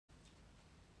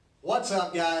What's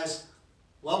up, guys?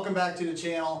 Welcome back to the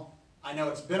channel. I know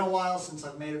it's been a while since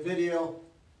I've made a video.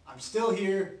 I'm still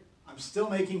here. I'm still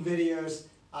making videos.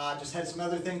 Just had some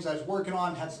other things I was working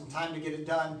on, had some time to get it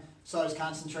done, so I was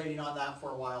concentrating on that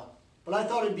for a while. But I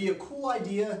thought it'd be a cool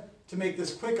idea to make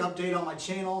this quick update on my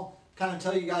channel, kind of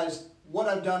tell you guys what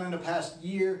I've done in the past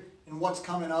year and what's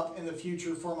coming up in the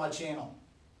future for my channel.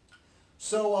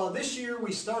 So this year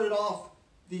we started off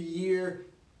the year,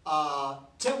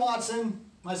 Tim Watson,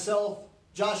 myself,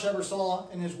 Josh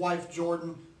Ebersol, and his wife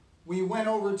Jordan. We went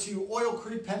over to Oil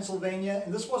Creek, Pennsylvania,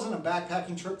 and this wasn't a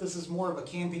backpacking trip, this is more of a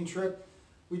camping trip.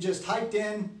 We just hiked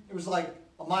in, it was like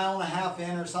a mile and a half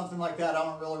in or something like that, I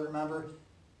don't really remember.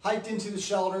 Hiked into the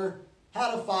shelter,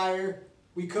 had a fire,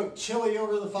 we cooked chili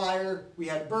over the fire, we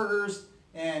had burgers,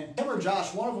 and Tim or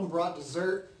Josh, one of them brought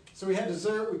dessert. So we had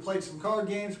dessert, we played some card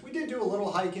games, we did do a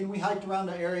little hiking, we hiked around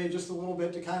the area just a little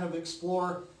bit to kind of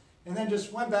explore, and then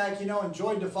just went back, you know,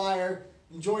 enjoyed the fire,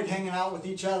 enjoyed hanging out with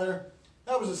each other.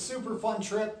 That was a super fun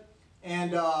trip,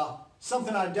 and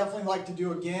something I'd definitely like to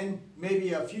do again,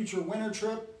 maybe a future winter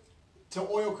trip to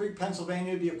Oil Creek,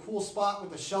 Pennsylvania. It'd be a cool spot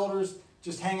with the shelters,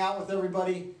 just hang out with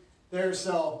everybody there.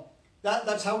 So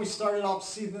that's how we started off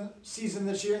season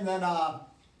this year. And then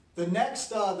the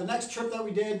next trip that we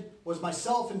did was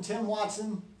myself and Tim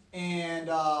Watson and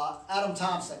Adam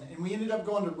Thompson, and we ended up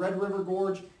going to Red River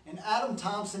Gorge. And Adam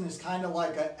Thompson is kind of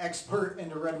like an expert in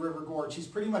the Red River Gorge. He's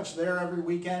pretty much there every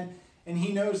weekend, and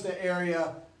he knows the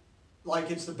area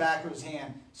like it's the back of his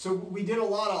hand. So we did a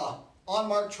lot of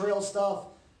on-mark trail stuff,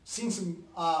 seen some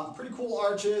pretty cool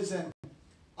arches, and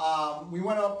we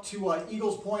went up to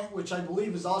Eagles Point, which I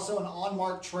believe is also an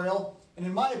on-mark trail. And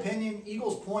in my opinion,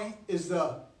 Eagles Point is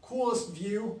the coolest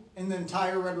view in the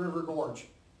entire Red River Gorge.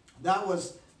 That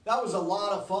was a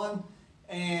lot of fun.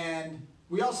 And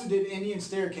we also did Indian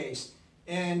Staircase,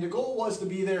 and the goal was to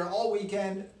be there all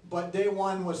weekend, but day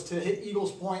one was to hit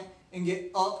Eagles Point and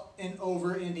get up and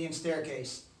over Indian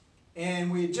Staircase.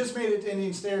 And we had just made it to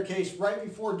Indian Staircase right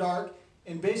before dark,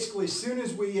 and basically as soon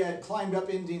as we had climbed up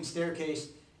Indian Staircase,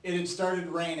 it had started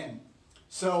raining.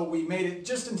 So we made it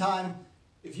just in time.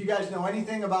 If you guys know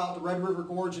anything about the Red River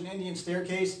Gorge and Indian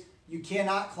Staircase, you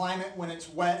cannot climb it when it's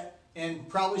wet, and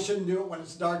probably shouldn't do it when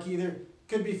it's dark either.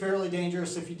 Could be fairly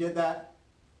dangerous if you did that.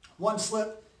 One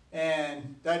slip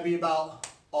and that'd be about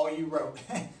all you wrote.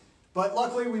 But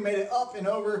luckily we made it up and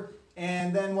over,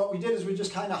 and then what we did is we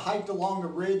just kind of hiked along the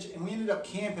ridge, and we ended up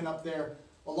camping up there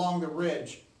along the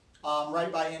ridge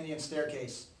right by Indian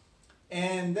Staircase.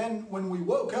 And then when we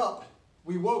woke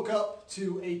up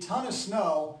to a ton of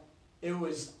snow. It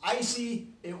was icy,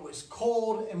 it was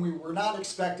cold, and we were not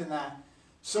expecting that.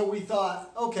 So we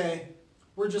thought, okay,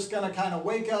 we're just going to kind of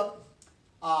wake up,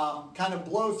 kind of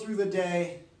blow through the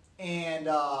day, and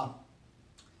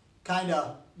kind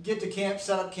of get to camp,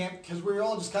 set up camp, because we were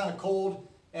all just kind of cold,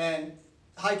 and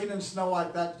hiking in snow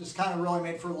like that just kind of really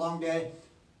made for a long day.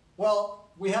 Well,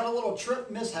 we had a little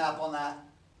trip mishap on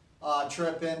that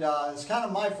trip, and it's kind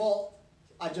of my fault.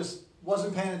 I just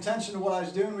wasn't paying attention to what I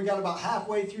was doing. We got about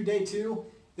halfway through day two,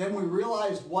 then we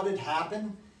realized what had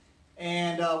happened,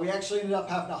 and we actually ended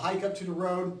up having to hike up to the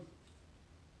road,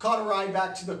 caught a ride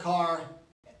back to the car.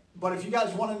 But if you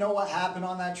guys want to know what happened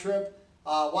on that trip,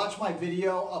 watch my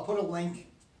video. I'll put a link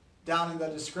down in the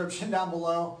description down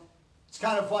below. It's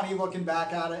kind of funny looking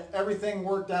back at it. Everything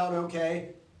worked out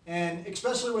okay, and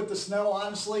especially with the snow,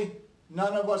 honestly,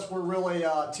 none of us were really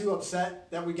too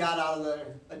upset that we got out of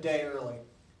there a day early.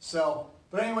 So,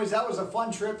 but anyways, that was a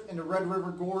fun trip in the Red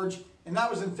River Gorge, and that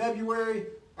was in February.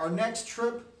 Our next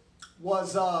trip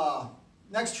was,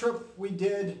 we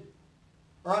did,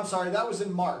 or I'm sorry, that was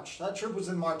in March. That trip was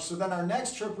in March. So then our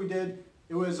next trip we did,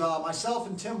 it was myself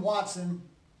and Tim Watson,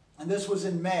 and this was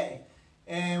in May.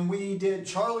 And we did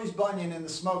Charlie's Bunion in the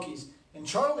Smokies. And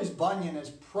Charlie's Bunion is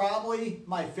probably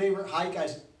my favorite hike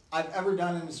I've ever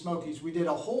done in the Smokies. We did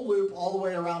a whole loop all the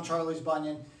way around Charlie's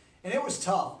Bunion, and it was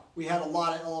tough. We had a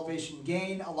lot of elevation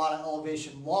gain, a lot of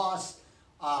elevation loss.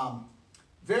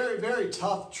 Very, very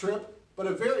tough trip, but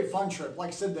a very fun trip. Like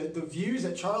I said, the views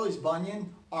at Charlie's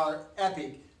Bunion are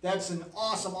epic. That's an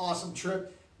awesome, awesome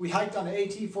trip. We hiked on the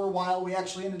AT for a while. We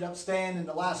actually ended up staying in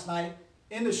the last night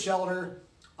in the shelter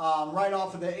right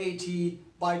off of the AT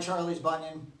by Charlie's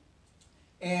Bunion.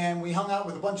 And we hung out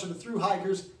with a bunch of the thru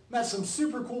hikers, met some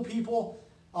super cool people,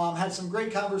 had some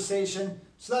great conversation.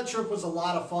 So that trip was a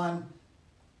lot of fun.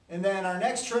 And then our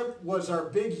next trip was our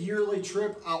big yearly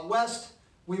trip out west.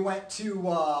 We went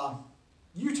to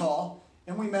Utah,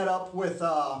 and we met up with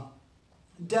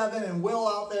Devin and Will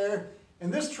out there.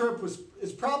 And this trip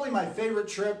is probably my favorite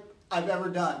trip I've ever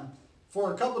done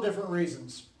for a couple different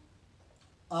reasons.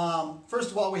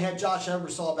 First of all, we had Josh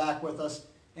Ebersol back with us,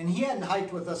 and he hadn't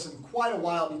hiked with us in quite a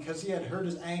while because he had hurt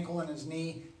his ankle and his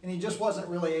knee, and he just wasn't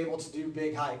really able to do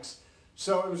big hikes.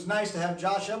 So it was nice to have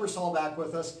Josh Ebersol back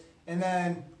with us. And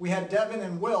then we had Devin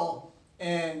and Will,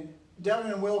 and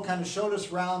Devin and Will kind of showed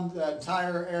us around the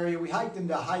entire area. We hiked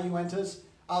into High Uintas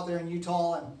out there in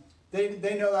Utah, and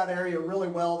they know that area really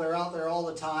well. They're out there all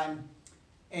the time,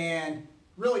 and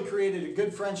really created a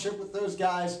good friendship with those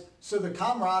guys. So the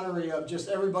camaraderie of just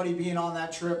everybody being on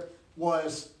that trip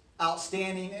was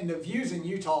outstanding, and the views in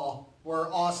Utah were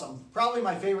awesome. Probably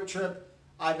my favorite trip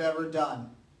I've ever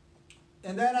done.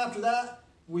 And then after that,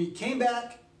 we came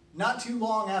back. Not too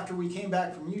long after we came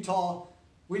back from Utah,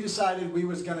 we decided we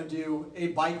was going to do a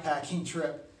bike packing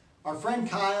trip. Our friend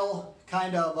Kyle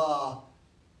kind of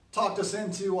talked us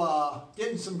into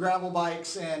getting some gravel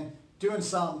bikes and doing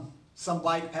some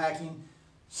bike packing.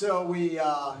 So we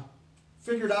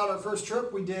figured out our first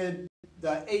trip. We did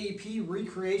the AEP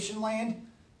ReCreation land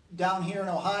down here in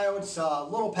Ohio. It's a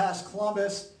little past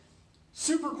Columbus.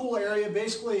 Super cool area.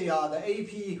 Basically, the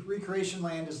AEP ReCreation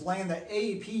land is land that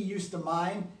AEP used to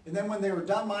mine, and then when they were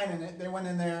done mining it, they went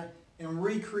in there and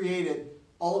recreated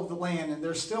all of the land. And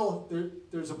there's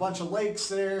a bunch of lakes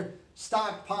there,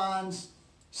 stock ponds,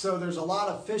 so there's a lot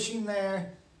of fishing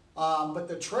there. But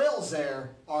the trails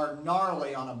there are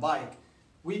gnarly on a bike.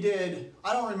 We did,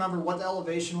 I don't remember what the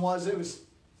elevation was. It was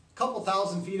a couple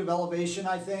thousand feet of elevation,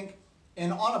 I think.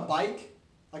 And on a bike,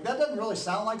 like that doesn't really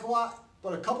sound like a lot,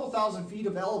 but a couple thousand feet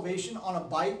of elevation on a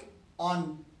bike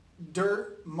on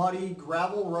dirt, muddy,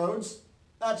 gravel roads,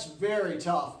 that's very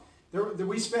tough.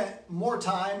 We spent more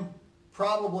time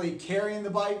probably carrying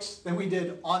the bikes than we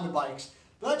did on the bikes.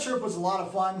 But that trip was a lot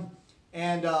of fun,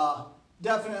 and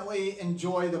definitely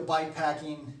enjoy the bike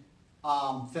packing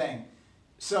thing.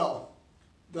 So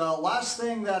the last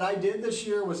thing that I did this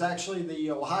year was actually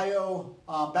the Ohio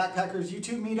Backpackers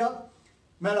YouTube Meetup.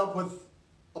 Met up with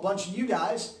a bunch of you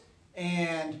guys,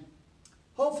 and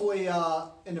hopefully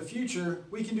in the future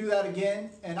we can do that again.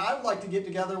 And I would like to get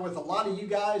together with a lot of you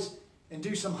guys and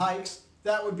do some hikes.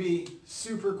 That would be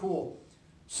super cool.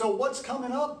 So what's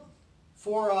coming up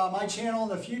for my channel in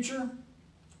the future?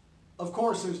 Of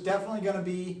course, there's definitely going to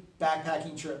be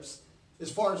backpacking trips.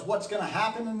 As far as what's going to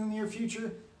happen in the near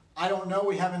future, I don't know.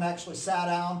 We haven't actually sat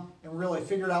down and really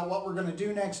figured out what we're going to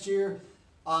do next year.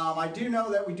 I do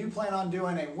know that we do plan on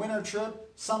doing a winter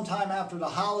trip sometime after the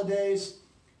holidays,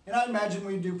 and I imagine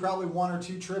we do probably 1 or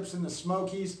 2 trips in the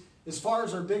Smokies. As far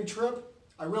as our big trip,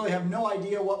 I really have no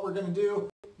idea what we're going to do.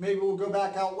 Maybe we'll go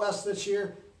back out west this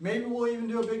year. Maybe we'll even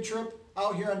do a big trip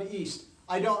out here on the east.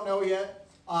 I don't know yet.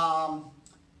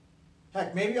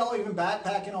 Heck, maybe I'll even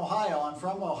backpack in Ohio. I'm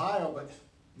from Ohio, but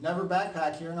never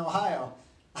backpack here in Ohio.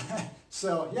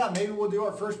 So yeah, maybe we'll do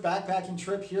our first backpacking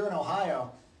trip here in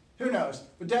Ohio. Who knows?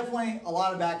 But definitely a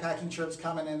lot of backpacking trips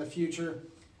coming in the future.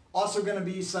 Also going to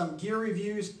be some gear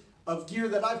reviews of gear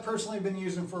that I've personally been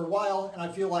using for a while, and I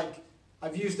feel like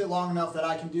I've used it long enough that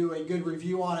I can do a good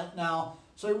review on it now.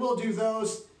 So I will do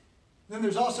those. Then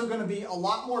there's also going to be a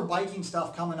lot more biking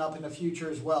stuff coming up in the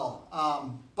future as well.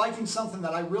 Biking's something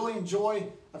that I really enjoy.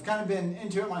 I've kind of been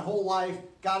into it my whole life,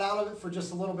 got out of it for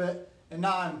just a little bit, and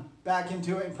now I'm back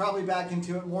into it, and probably back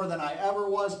into it more than I ever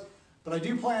was. But I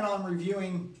do plan on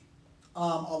reviewing a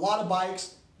lot of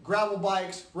bikes, gravel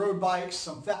bikes, road bikes,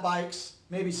 some fat bikes,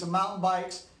 maybe some mountain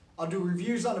bikes. I'll do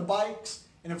reviews on the bikes,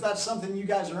 and if that's something you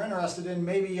guys are interested in,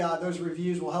 maybe those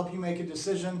reviews will help you make a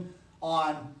decision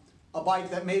on a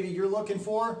bike that maybe you're looking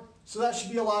for. So that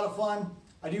should be a lot of fun.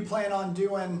 I do plan on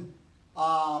doing,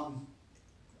 I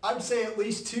would say at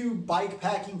least 2 bike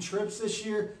packing trips this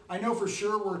year. I know for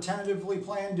sure we're tentatively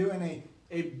planning doing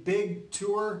a big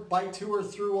tour, bike tour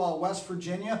through West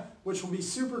Virginia, which will be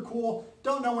super cool.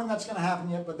 Don't know when that's going to happen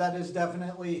yet, but that is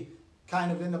definitely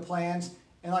kind of in the plans.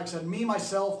 And like I said,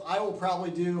 myself, I will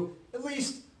probably do at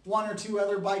least 1 or 2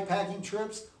 other bike packing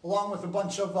trips, along with a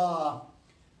bunch of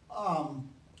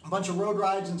road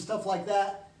rides and stuff like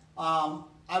that.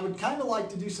 I would kind of like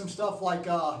to do some stuff like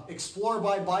explore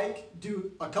by bike,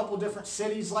 do a couple different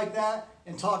cities like that,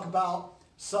 and talk about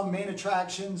some main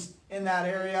attractions in that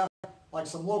area, like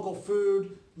some local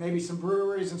food, maybe some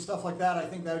breweries and stuff like that. I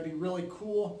think that would be really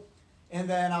cool. And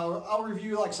then I'll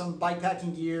review like some bike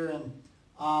packing gear and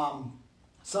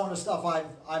some of the stuff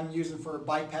I'm using for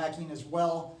bike packing as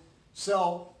well.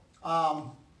 So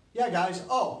yeah, guys.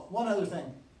 Oh, one other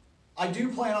thing. I do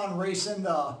plan on racing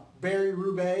the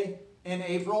Barry-Roubaix in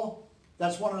April.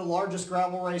 That's one of the largest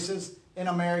gravel races in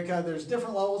America. There's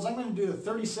different levels. I'm going to do the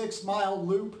 36-mile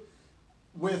loop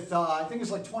with, I think it's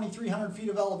like 2,300 feet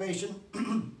of elevation.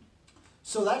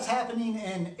 So that's happening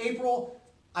in April.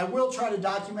 I will try to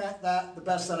document that the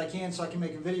best that I can so I can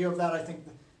make a video of that. I think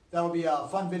that'll be a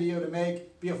fun video to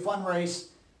make, be a fun race,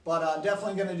 but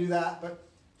definitely going to do that. But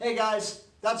hey guys,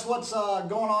 that's what's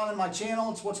going on in my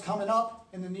channel. It's what's coming up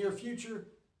in the near future.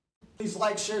 Please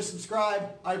like, share, subscribe.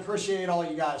 I appreciate all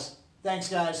you guys. Thanks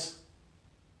guys.